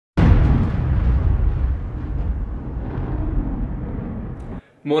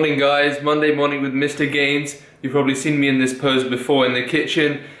Morning guys, Monday morning with Mr. Gaines. You've probably seen me in this pose before in the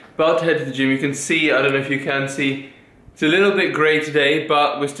kitchen. About to head to the gym. You can see, I don't know if you can see, it's a little bit grey today,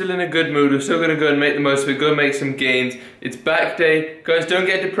 but we're still in a good mood. We're still going to go and make the most of it, go make some gains. It's back day. Guys, don't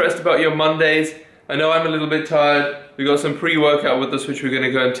get depressed about your Mondays. I know I'm a little bit tired. We got some pre-workout with us which we're going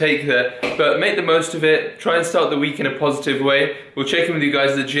to go and take there. But make the most of it. Try and start the week in a positive way. We'll check in with you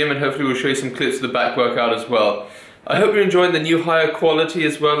guys at the gym and hopefully we'll show you some clips of the back workout as well. I hope you're enjoying the new higher quality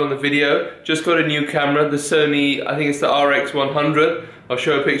as well on the video. Just got a new camera, the Sony, I think it's the RX100. I'll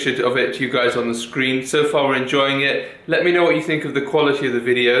show a picture of it to you guys on the screen. So far we're enjoying it. Let me know what you think of the quality of the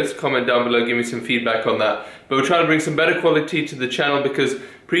videos. Comment down below, give me some feedback on that. But we're trying to bring some better quality to the channel because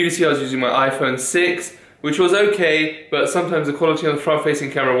previously I was using my iPhone 6, which was okay, but sometimes the quality on the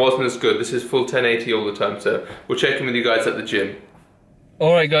front-facing camera wasn't as good. This is full 1080 all the time, so we'll check in with you guys at the gym.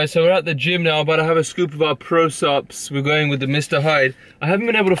 Alright guys, so we're at the gym now, about to have a scoop of our pro-sups. We're going with the Mr. Hyde. I haven't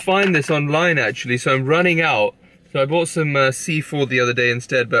been able to find this online actually, so I'm running out. So I bought some C4 the other day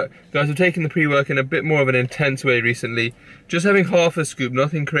instead, but guys, we're taking the pre-work in a bit more of an intense way recently. Just having half a scoop,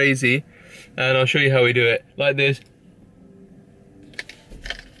 nothing crazy. And I'll show you how we do it, like this.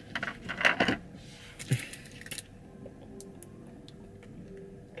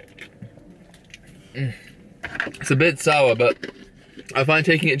 It's a bit sour, but I find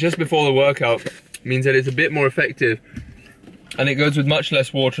taking it just before the workout means that it's a bit more effective and it goes with much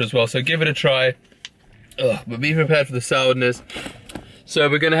less water as well, so give it a try. But be prepared for the sourness. So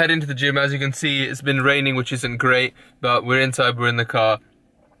we're going to head into the gym. As you can see, it's been raining, which isn't great, but we're inside, we're in the car.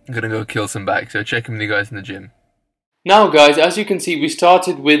 I'm going to go kill some back, so check in with you guys in the gym. Now guys, as you can see, we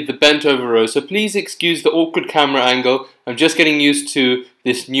started with the bent over row, so please excuse the awkward camera angle. I'm just getting used to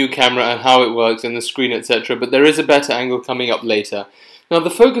this new camera and how it works and the screen, etc. But there is a better angle coming up later. Now the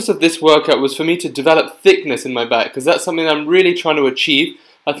focus of this workout was for me to develop thickness in my back, because that's something I'm really trying to achieve.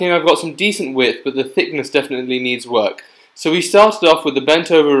 I think I've got some decent width, but the thickness definitely needs work. So we started off with the bent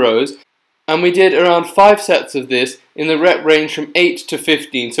over rows, and we did around 5 sets of this in the rep range from 8 to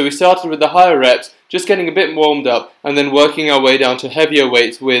 15. So we started with the higher reps, just getting a bit warmed up, and then working our way down to heavier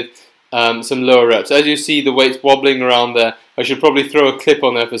weights with some lower reps. As you see the weights wobbling around there, I should probably throw a clip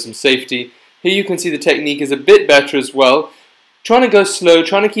on there for some safety. Here you can see the technique is a bit better as well. Trying to go slow,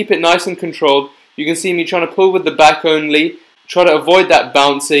 trying to keep it nice and controlled. You can see me trying to pull with the back only, try to avoid that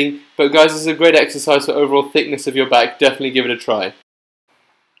bouncing. But guys, this is a great exercise for overall thickness of your back. Definitely give it a try.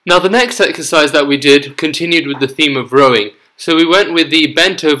 Now the next exercise that we did continued with the theme of rowing. So we went with the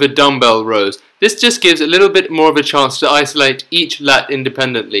bent over dumbbell rows. This just gives a little bit more of a chance to isolate each lat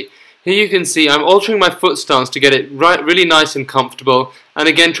independently. Here you can see I'm altering my foot stance to get it really nice and comfortable. And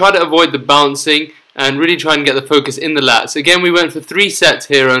again, try to avoid the bouncing and really try and get the focus in the lats. Again, we went for 3 sets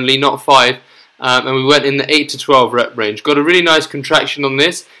here only, not 5. And we went in the 8 to 12 rep range. Got a really nice contraction on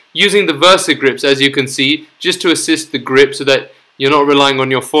this. Using the Versa grips, as you can see, just to assist the grip so that you're not relying on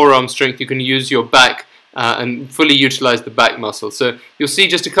your forearm strength. You can use your back and fully utilize the back muscle. So you'll see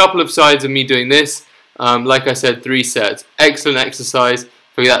just a couple of sides of me doing this. Like I said, 3 sets. Excellent exercise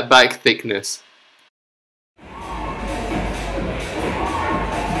for that back thickness.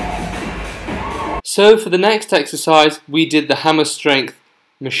 So for the next exercise, we did the hammer strength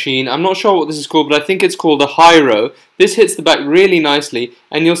machine. I'm not sure what this is called, but I think it's called a high row. This hits the back really nicely,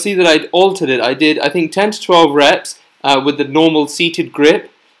 and you'll see that I altered it. I did, I think, 10 to 12 reps with the normal seated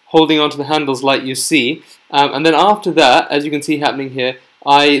grip, holding onto the handles like you see. And then after that, as you can see happening here,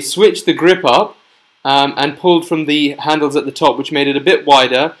 I switched the grip up and pulled from the handles at the top, which made it a bit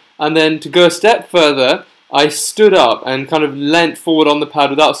wider. And then to go a step further, I stood up and kind of leant forward on the pad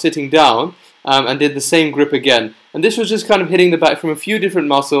without sitting down. And did the same grip again. And this was just kind of hitting the back from a few different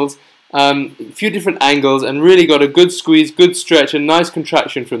muscles, a few different angles, and really got a good squeeze, good stretch, and nice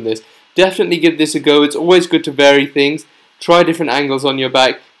contraction from this. Definitely give this a go. It's always good to vary things. Try different angles on your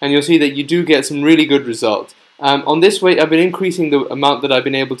back, and you'll see that you do get some really good results. On this weight, I've been increasing the amount that I've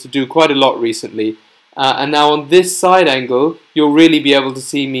been able to do quite a lot recently. And now on this side angle, you'll really be able to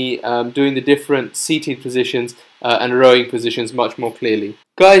see me doing the different seated positions and rowing positions much more clearly.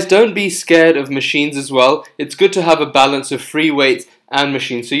 Guys, don't be scared of machines as well. It's good to have a balance of free weights and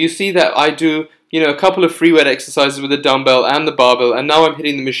machines. So you see that I do, a couple of free weight exercises with the dumbbell and the barbell, and now I'm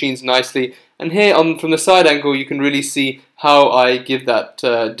hitting the machines nicely. And here from the side angle, you can really see how I give that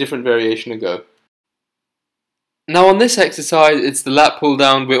different variation a go. Now on this exercise, it's the lat pull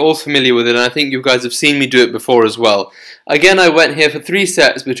down. We're all familiar with it, and I think you guys have seen me do it before as well. Again, I went here for 3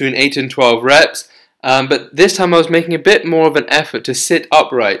 sets between 8 and 12 reps. But this time I was making a bit more of an effort to sit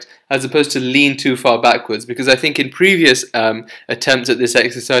upright as opposed to lean too far backwards, because I think in previous attempts at this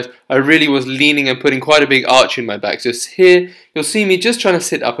exercise I really was leaning and putting quite a big arch in my back. So here you'll see me just trying to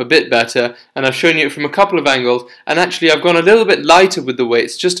sit up a bit better, and I've shown you it from a couple of angles, and actually I've gone a little bit lighter with the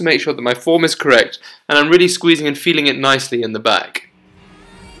weights just to make sure that my form is correct and I'm really squeezing and feeling it nicely in the back.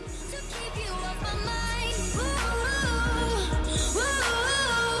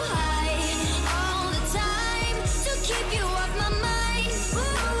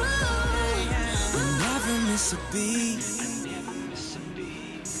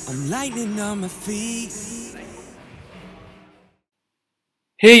 I'm lightning on my feet.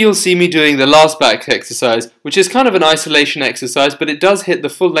 Here you'll see me doing the last back exercise, which is kind of an isolation exercise, but it does hit the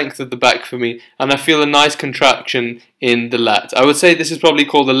full length of the back for me, and I feel a nice contraction in the lat. I would say this is probably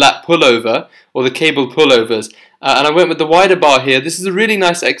called the lat pullover, or the cable pullovers. And I went with the wider bar here. This is a really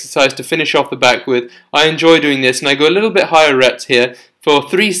nice exercise to finish off the back with. I enjoy doing this, and I go a little bit higher reps here for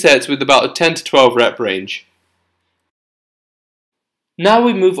 3 sets with about a 10 to 12 rep range. Now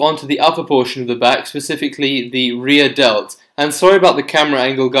we move on to the upper portion of the back, specifically the rear delt. And sorry about the camera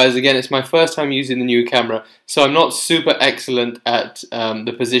angle, guys. Again, it's my first time using the new camera, so I'm not super excellent at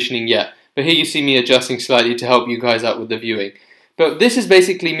the positioning yet. But here you see me adjusting slightly to help you guys out with the viewing. But this is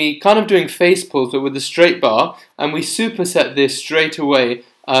basically me kind of doing face pulls, but with a straight bar, and we superset this straight away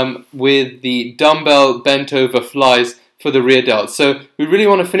with the dumbbell bent over flies for the rear delts. So we really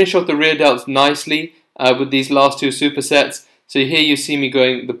want to finish off the rear delts nicely with these last 2 supersets. So here you see me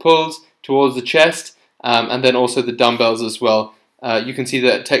going the pulls towards the chest, and then also the dumbbells as well. You can see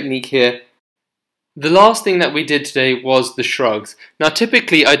the technique here. The last thing that we did today was the shrugs. Now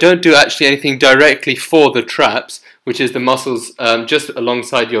typically I don't do actually anything directly for the traps, which is the muscles just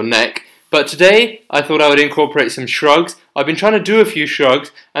alongside your neck. But today I thought I would incorporate some shrugs. I've been trying to do a few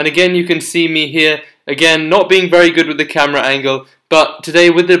shrugs, and again you can see me here, again not being very good with the camera angle. But today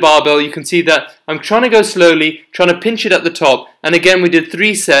with the barbell you can see that I'm trying to go slowly, trying to pinch it at the top, and again we did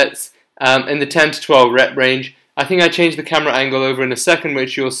 3 sets in the 10 to 12 rep range. I think I changed the camera angle over in a second,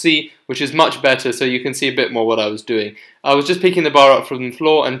 which you'll see, which is much better, so you can see a bit more what I was doing. I was just picking the bar up from the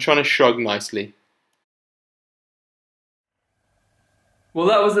floor and trying to shrug nicely. Well,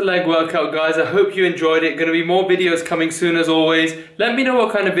 that was the leg workout, guys. I hope you enjoyed it. Going to be more videos coming soon as always. Let me know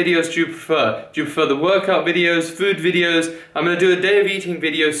what kind of videos do you prefer. Do you prefer the workout videos, food videos? I'm going to do a day of eating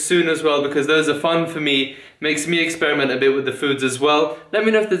video soon as well, because those are fun for me. Makes me experiment a bit with the foods as well. Let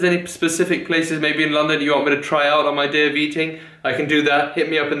me know if there's any specific places maybe in London you want me to try out on my day of eating. I can do that. Hit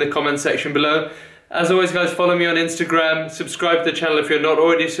me up in the comment section below. As always, guys, follow me on Instagram. Subscribe to the channel if you're not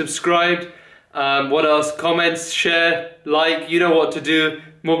already subscribed. What else? Comments, share, like, you know what to do.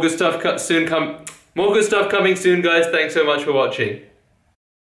 More good stuff coming soon, guys. Thanks so much for watching.